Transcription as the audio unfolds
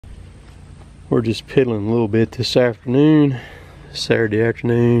We're just piddling a little bit this afternoon, Saturday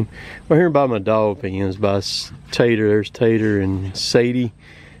afternoon. We're here by my dog pens, by Tater. There's Tater and Sadie.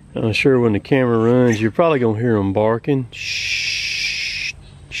 I'm sure when the camera runs, you're probably gonna hear them barking. Shh,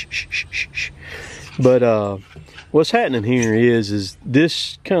 shh, shh, shh, shh. But what's happening here is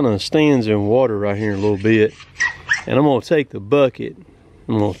this kind of stands in water right here a little bit, and I'm gonna take the bucket.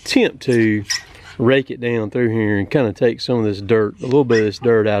 I'm gonna attempt to rake it down through here and kind of take some of this dirt, a little bit of this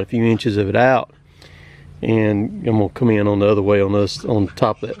dirt out, a few inches of it out, and I'm gonna come in on the other way on this, on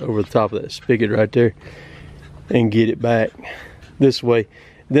top of that, over the top of that spigot right there, and get it back this way.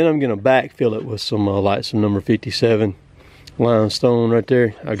 Then I'm gonna backfill it with some like some number 57 limestone right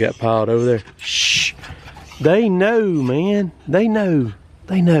there. I got piled over there. Shh, they know, man. They know.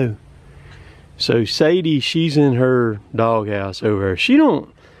 They know. So Sadie, she's in her doghouse over there.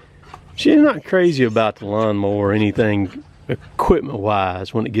 She's not crazy about the lawnmower or anything equipment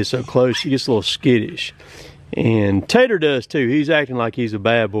wise. When it gets up close, she gets a little skittish. And Tater does too. He's acting like he's a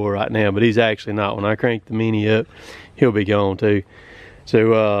bad boy right now, but he's actually not. When I crank the Mini up, he'll be gone too.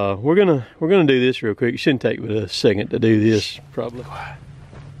 So we're gonna do this real quick. It shouldn't take but a second to do this, probably. All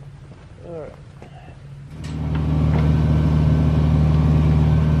right.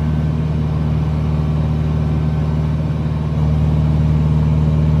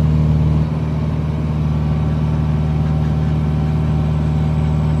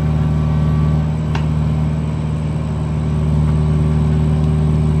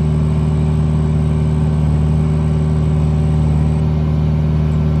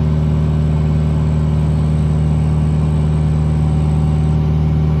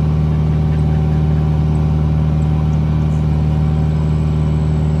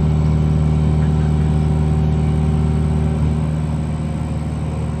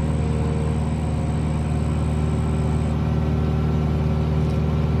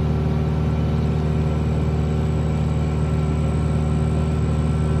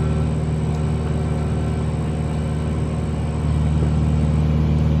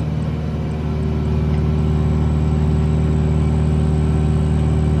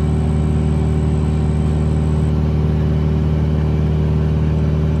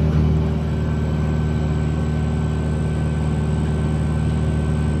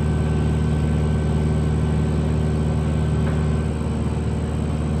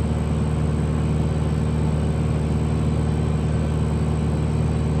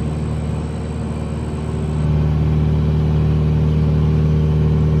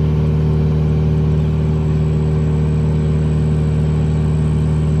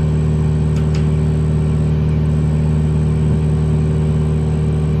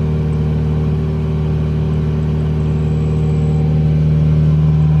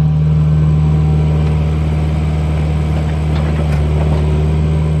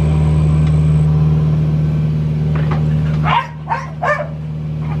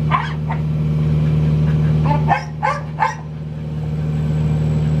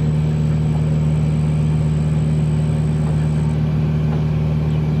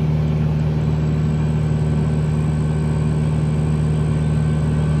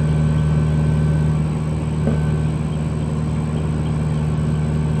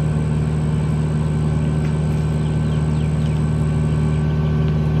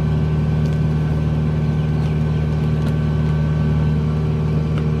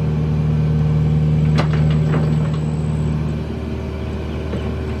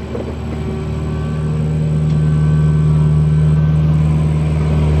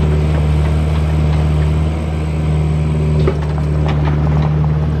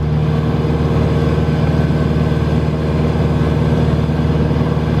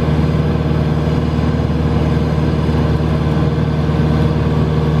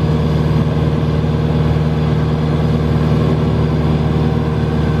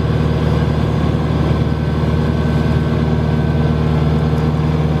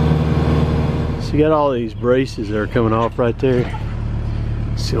 So you got all these braces that are coming off right there.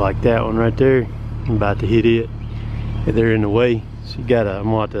 See, like that one right there, I'm about to hit it. They're in the way. So you gotta, I'm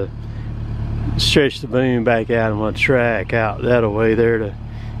going to stretch the boom back out. I'm going to track out that way there to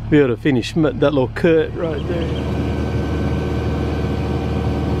be able to finish that little cut right there.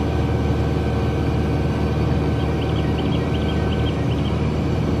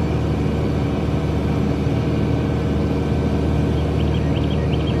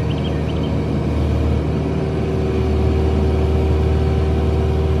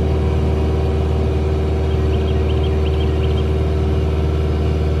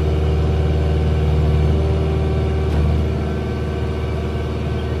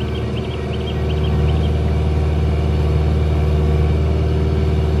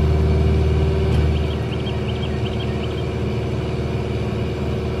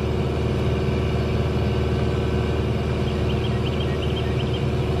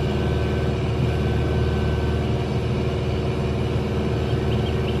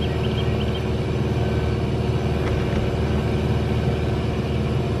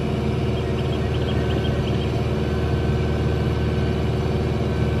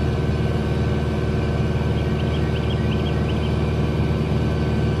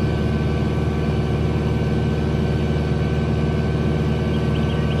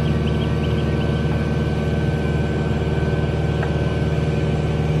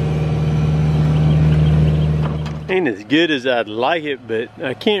 Ain't as good as I'd like it, but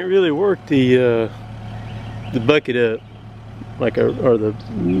I can't really work the bucket up like or the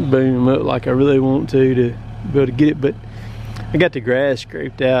boom up like I really want to be able to get it. But I got the grass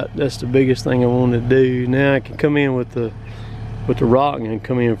scraped out. That's the biggest thing I wanted to do. Now I can come in with the rock and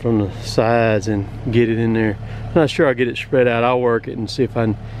come in from the sides and get it in there. I'm not sure I'll get it spread out. I'll work it and see if I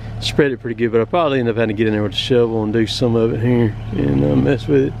can spread it pretty good, but I'll probably end up having to get in there with a shovel and do some of it here and mess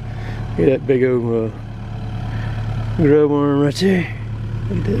with it. Look at that big old grub worm right there.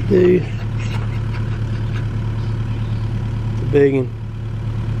 Look at that dude. It's a big one.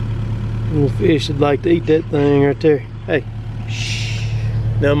 Little fish would like to eat that thing right there. Hey, shh.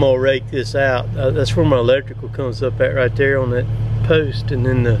 Now I'm gonna rake this out. That's where my electrical comes up at right there on that post, and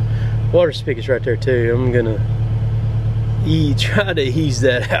then the water spigot's right there too. I'm gonna try to ease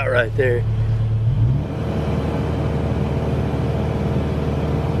that out right there.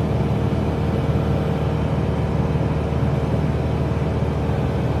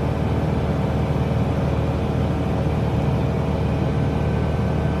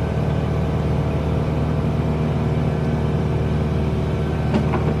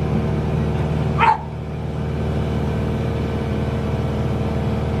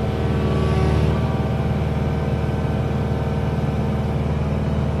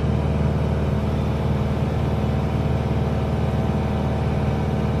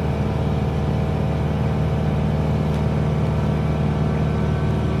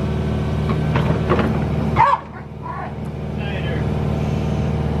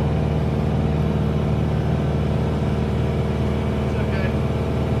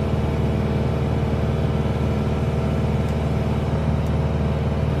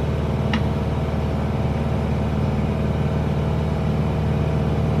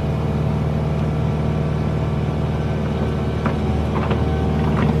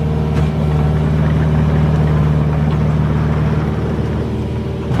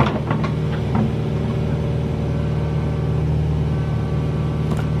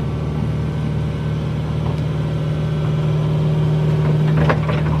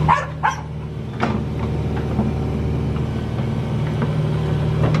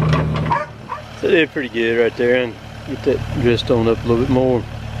 So they did pretty good right there, and get that dressed on up a little bit more.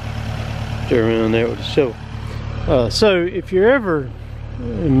 Get around there with the shovel. So if you're ever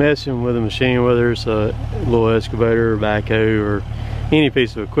messing with a machine, whether it's a little excavator or backhoe or any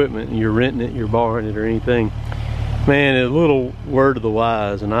piece of equipment, and you're renting it, you're borrowing it or anything, man, a little word of the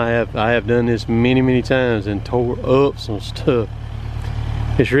wise, and I have done this many times and tore up some stuff.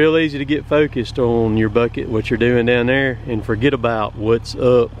 It's real easy to get focused on your bucket, what you're doing down there, and forget about what's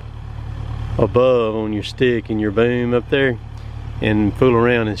up above on your stick and your boom up there, and fool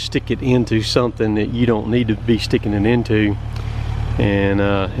around and stick it into something that you don't need to be sticking it into.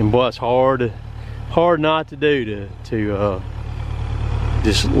 And boy, it's hard not to do to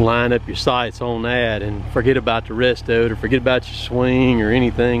just line up your sights on that and forget about the rest of it, or forget about your swing or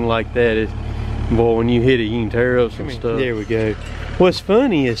anything like that. Boy, when you hit it, you can tear up some stuff. There we go. What's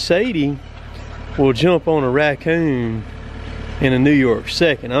funny is Sadie will jump on a raccoon in a New York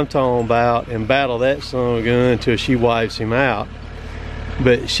second, I'm talking about, and battle that son of a gun until she wipes him out.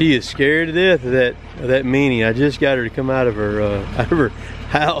 But she is scared to death of that meanie. I just got her to come out of her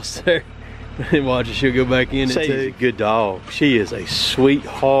house there. And watch it, she'll go back in it too. She's a good dog. She is a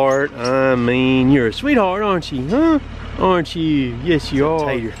sweetheart. I mean, you're a sweetheart, aren't you? Huh? Aren't you? Yes, you are.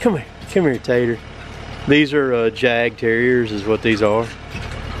 Tater. Come here, Tater. These are Jag Terriers, is what these are.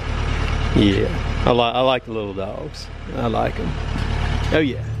 Yeah. I like the little dogs. I like them. Oh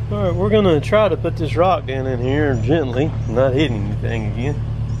yeah. All right, we're gonna try to put this rock down in here gently, not hitting anything again.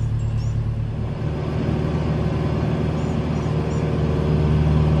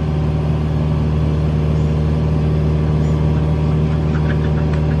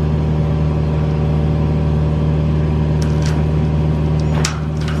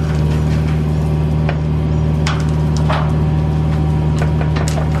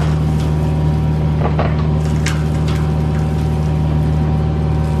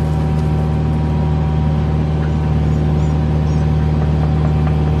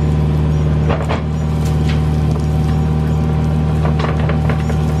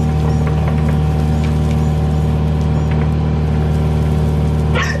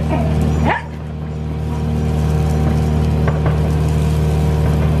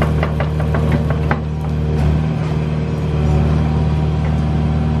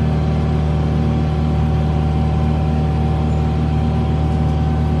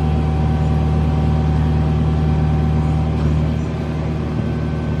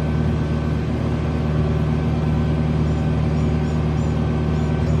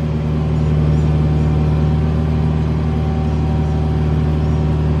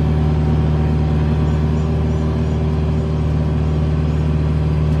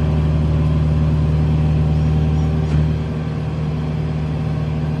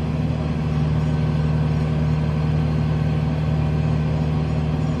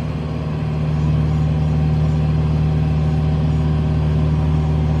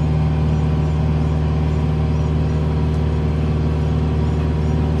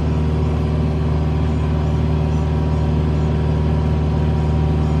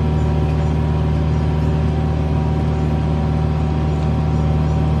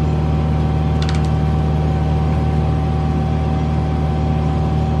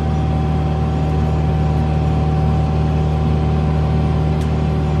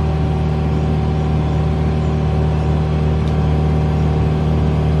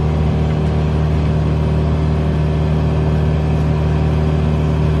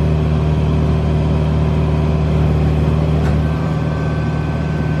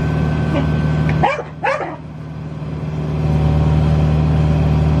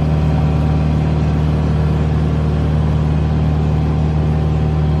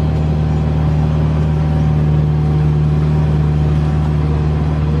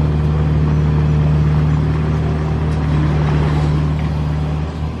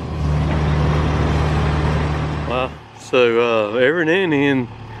 So every now and then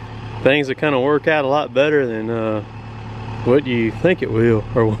things will kind of work out a lot better than what you think it will,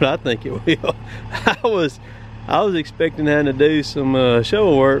 or what I think it will. I was expecting having to do some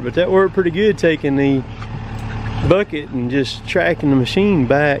shovel work, but that worked pretty good, taking the bucket and just tracking the machine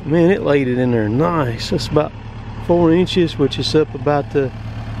back. Man, it laid it in there nice. That's about 4 inches, which is up about the,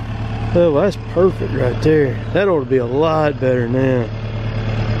 oh, that's perfect right there. That ought to be a lot better now.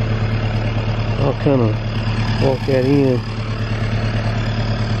 I'll kind of walk that in.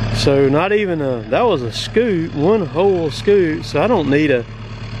 So not even a, that was a scoop, one whole scoop, so I don't need a,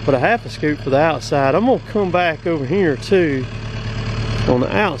 but a half a scoop for the outside. I'm gonna come back over here too on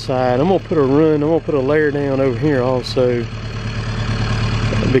the outside. I'm gonna put a run, I'm gonna put a layer down over here also,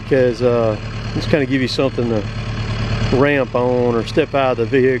 because just kind of give you something to ramp on or step out of the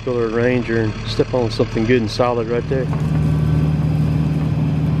vehicle or Ranger and step on something good and solid right there.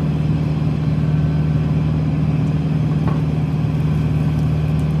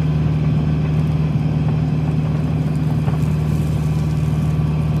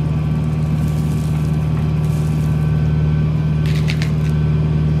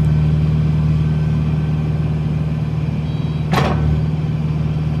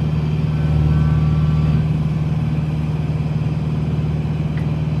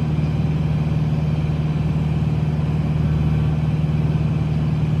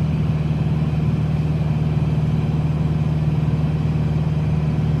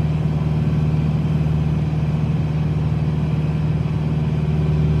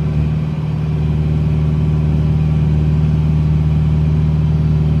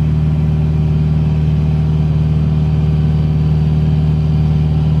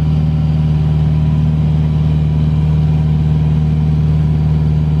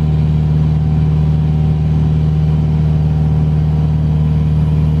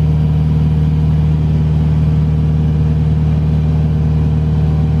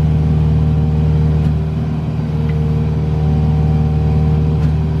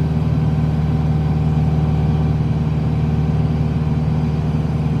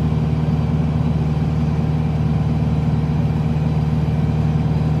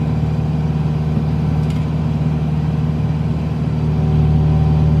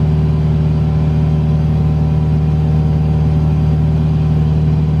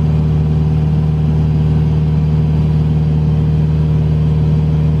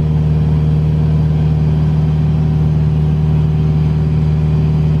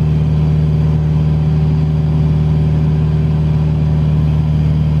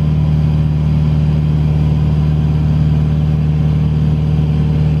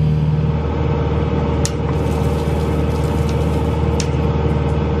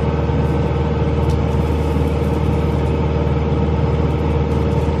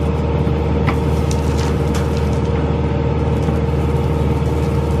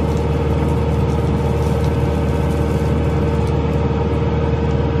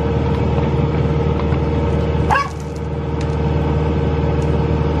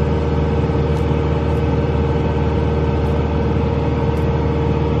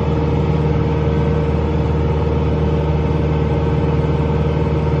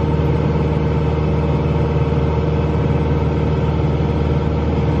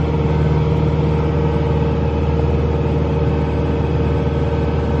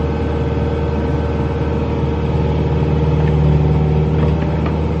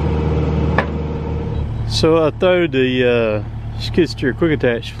 So I throw the skid steer quick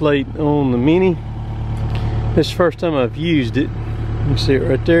attach plate on the Mini. This is the first time I've used it. You can see it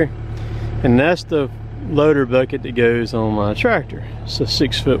right there. And that's the loader bucket that goes on my tractor. It's a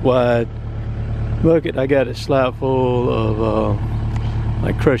 6-foot wide bucket. I got it slap full of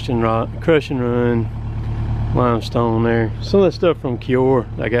like crushing run limestone there. Some of that stuff from Kior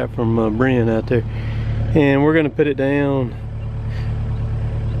I got from Bryn out there. And we're gonna put it down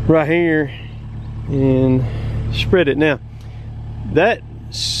right here and spread it. Now that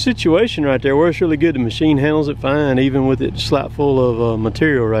situation right there works really good. The machine handles it fine, even with it slap full of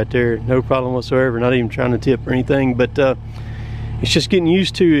material right there. No problem whatsoever, not even trying to tip or anything. But it's just getting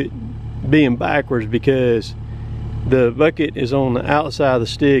used to it being backwards, because the bucket is on the outside of the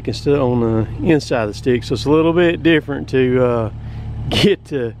stick instead of on the inside of the stick. So it's a little bit different to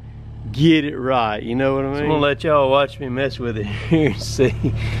get it right, you know what I mean? So I'm gonna let y'all watch me mess with it here and see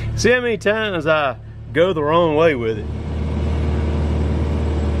how many times I go the wrong way with it.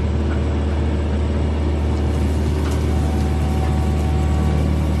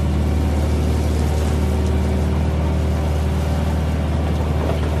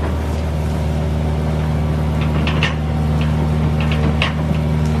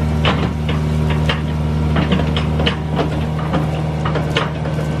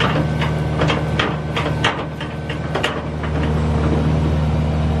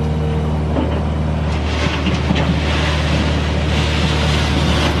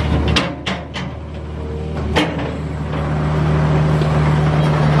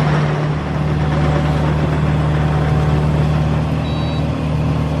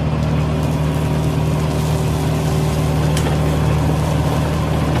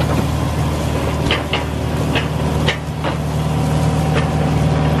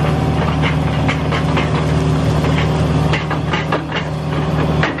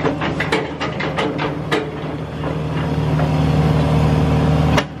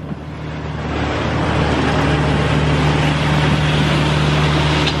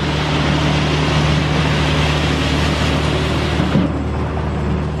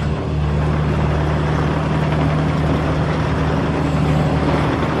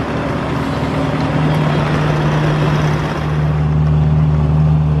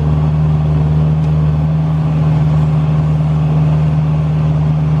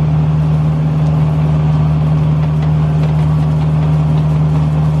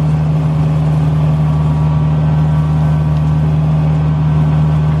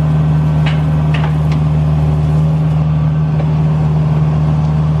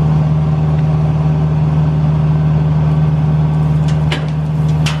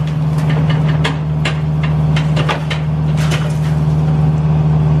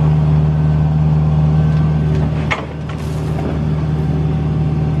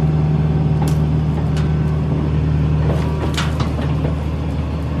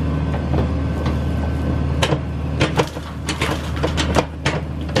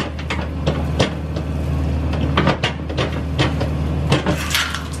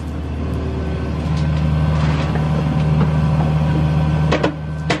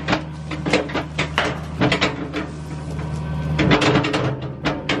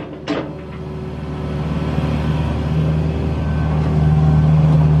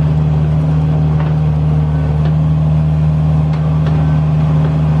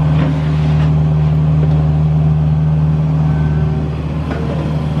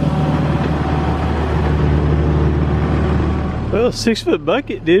 Well, 6 foot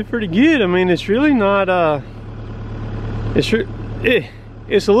bucket did pretty good. I mean, it's really not, it's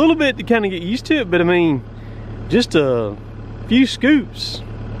a little bit to kind of get used to it, but I mean, just a few scoops.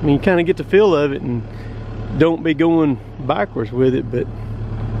 I mean, you kind of get the feel of it and don't be going backwards with it. But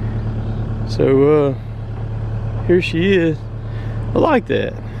so here she is. I like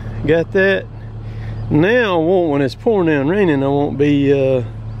that. Got that. Now I won't, when it's pouring down raining, I won't be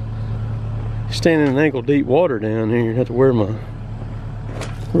standing in ankle deep water down here. I have to wear my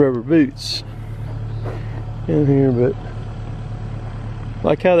rubber boots down here, but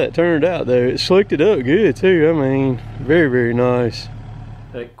like how that turned out though. It slicked it up good too. I mean, very, very nice.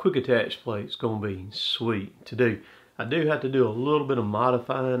 That quick attach plate's gonna be sweet to do. I do have to do a little bit of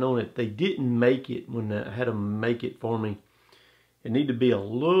modifying on it. They didn't make it when I had them make it for me. It needed to be a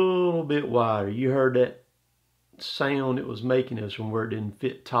little bit wider. You heard that sound it was making us from where it didn't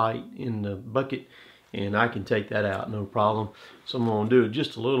fit tight in the bucket, and I can take that out no problem. So I'm gonna do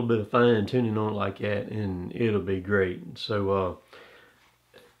just a little bit of fine tuning on it like that, and it'll be great. So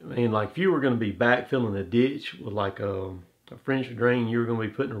I mean, like if you were gonna be backfilling a ditch with like a French drain, you were gonna be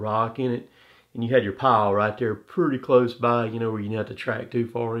putting a rock in it, and you had your pile right there pretty close by, you know, where you didn't have to track too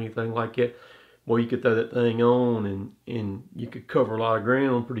far or anything like that. Well, you could throw that thing on and you could cover a lot of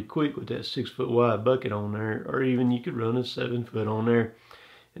ground pretty quick with that 6 foot wide bucket on there, or even you could run a 7 foot on there.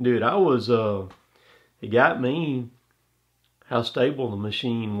 And dude, I was, it got me how stable the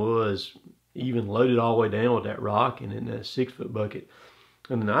machine was, even loaded all the way down with that rock in that 6 foot bucket.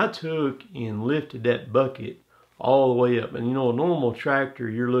 And then I took and lifted that bucket all the way up. And you know, a normal tractor,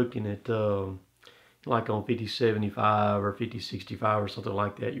 you're looking at, like on 5075 or 5065 or something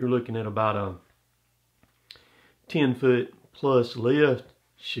like that, you're looking at about a 10 foot plus lift.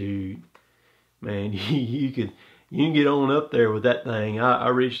 Shoot, man, you can get on up there with that thing. I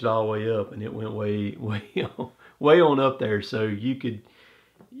reached it all the way up, and it went way on up there. So you could,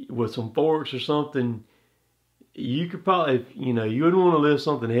 with some forks or something, you could probably, you know, you wouldn't want to lift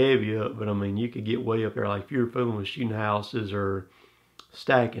something heavy up, but I mean, you could get way up there. Like if you were fooling with shooting houses or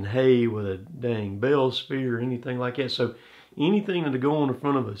stacking hay with a dang bell spear or anything like that. So anything that'll go on the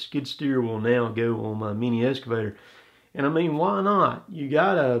front of a skid steer will now go on my mini excavator. And I mean, why not? You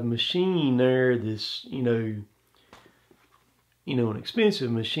got a machine there that's, you know, an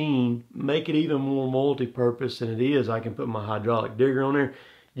expensive machine. Make it even more multi-purpose than it is. I can put my hydraulic digger on there.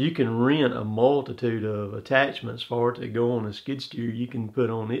 You can rent a multitude of attachments for it to go on a skid steer. You can put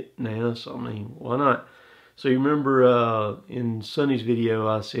on it now. So I mean, why not? So you remember in Sonny's video,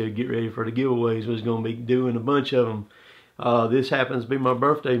 I said get ready for the giveaways. I was going to be doing a bunch of them. This happens to be my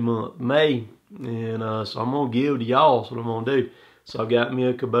birthday month, May. And so I'm going to give to y'all. That's what I'm going to do. So I got me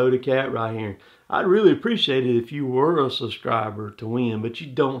a Kubota cat right here. I'd really appreciate it if you were a subscriber to win. But you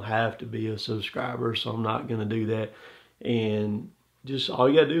don't have to be a subscriber. So I'm not going to do that. And just all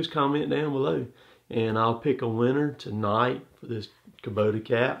you got to do is comment down below. And I'll pick a winner tonight for this Kubota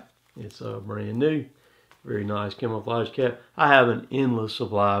cap. It's brand new. Very nice camouflage cap. I have an endless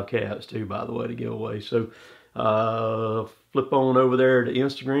supply of caps too, by the way, to give away. So flip on over there to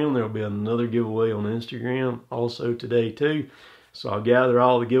Instagram. There'll be another giveaway on Instagram also today too. So I'll gather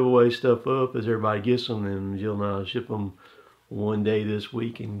all the giveaway stuff up as everybody gets them, and Jill and I'll ship them one day this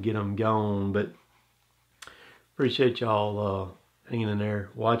week and get them gone. But appreciate y'all hanging in there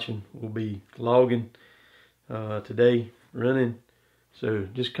watching. We'll be logging today, running. So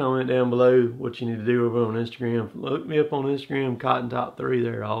just comment down below what you need to do over on Instagram. Look me up on Instagram, Cotton Top 3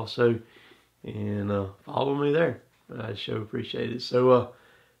 there also. And follow me there. I sure appreciate it. So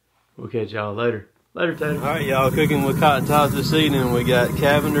we'll catch y'all later. Later, Tater. All right, y'all, cooking with Cotton Top this evening. We got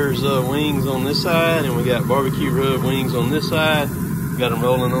Cavender's wings on this side, and we got barbecue rub wings on this side. We got them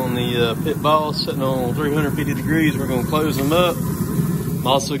rolling on the pit balls, sitting on 350 degrees. We're going to close them up. I'm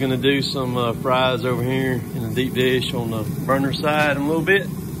also going to do some fries over here in a deep dish on the burner side in a little bit.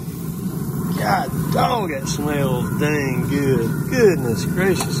 God dog, that smells dang good. Goodness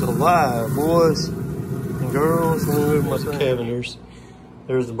gracious alive, boys and girls. Let me move my Cavender's.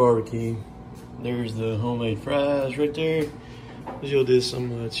 There's the barbecue. There's the homemade fries right there. You'll do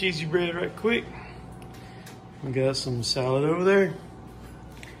some cheesy bread right quick. We got some salad over there.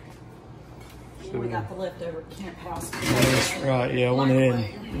 So we got the leftover camp house. That's right, yeah, I went ahead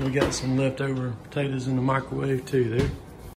and we got some leftover potatoes in the microwave too there.